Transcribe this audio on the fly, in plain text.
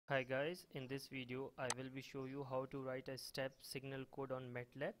Hi guys, in this video I will be show you how to write a step signal code on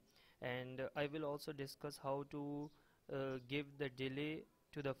Matlab, and I will also discuss how to give the delay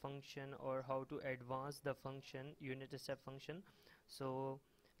to the function or how to advance the function unit step function. So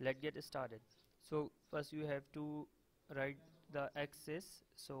let's get started. So first you have to write the axis.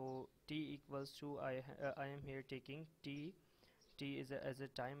 So t equals to I am here taking t is as a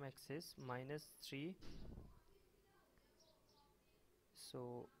time axis -3.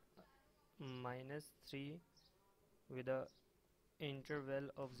 So -3 with a interval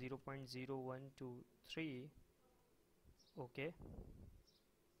of 0.01 to 3. Okay,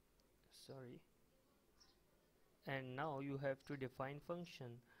 sorry. And now you have to define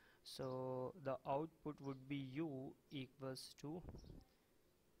function. So the output would be u equals to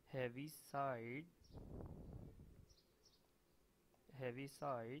heavy side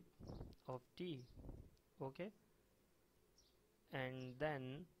of t. Okay, and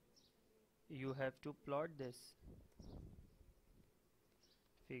then you have to plot this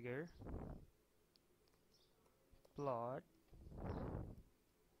figure. Plot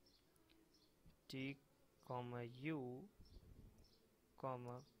t comma u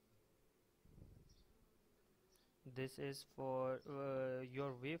comma, this is for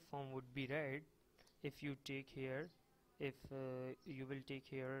your waveform would be red if you take here, if you will take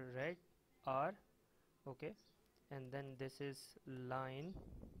here red r. Okay, and then this is line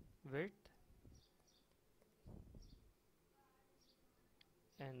width,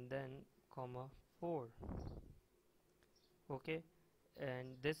 and then comma 4. Okay,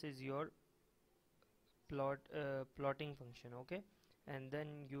 and this is your plotting function. Okay, and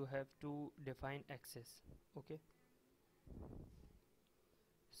then you have to define axis. Okay,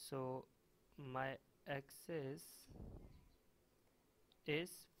 so my axis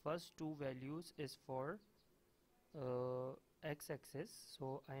is first two values is for x-axis,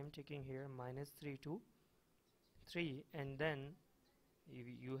 so I am taking here -3 to 3, and then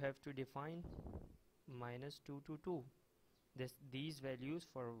you have to define -2 to 2, these values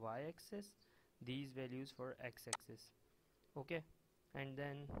for y-axis, these values for x-axis. Okay, and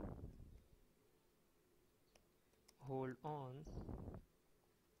then hold on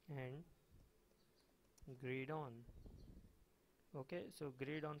and grade on. Okay, so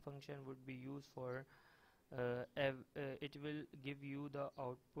grade on function would be used for it will give you the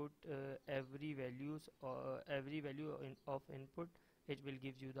output, every value of input, it will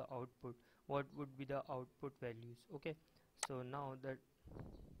give you the output, what would be the output values. Okay, so now that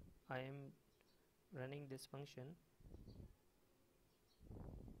I am running this function,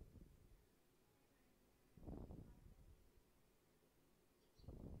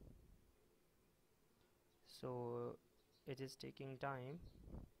 so it is taking time,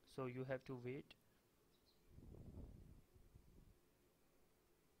 so you have to wait.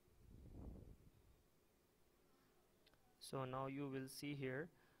 So now you will see here,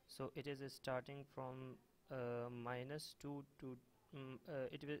 so it is starting from -2 to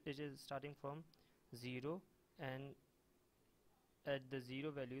it is starting from 0, and at the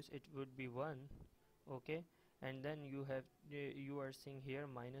 0 values it would be 1. Okay, and then you are seeing here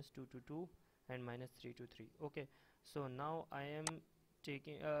 -2 to 2 and -3 to 3. Okay, so now I am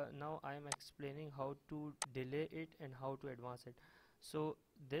taking now I am explaining how to delay it and how to advance it. So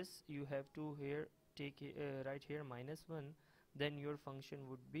this you have to here take right here -1, then your function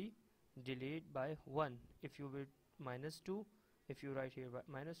would be delayed by 1. If you will -2, if you write here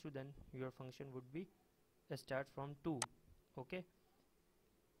 -2, then your function would be start from 2. Okay,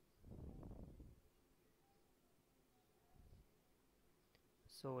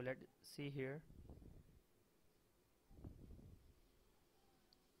 so let's see here.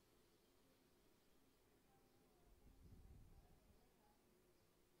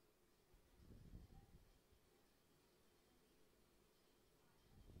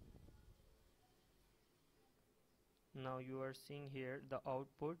 Now you are seeing here the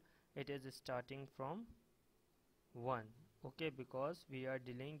output, it is starting from 1. Okay, because we are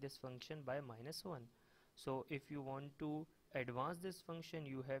delaying this function by -1. So if you want to advance this function,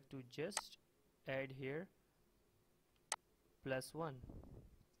 you have to just add here +1,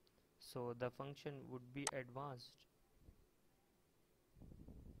 so the function would be advanced.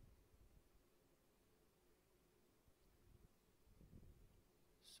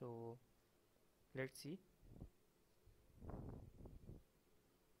 So let's see.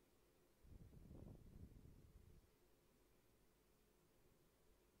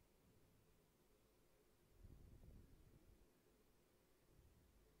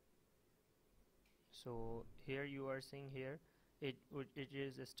 So here you are seeing here it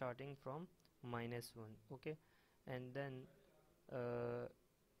is starting from -1. Okay, and then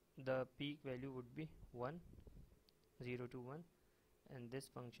peak value would be 1, 0 to 1, and this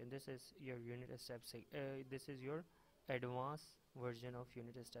function, this is your unit step this is your advanced version of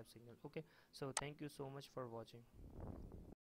unit step signal. Okay, so thank you so much for watching.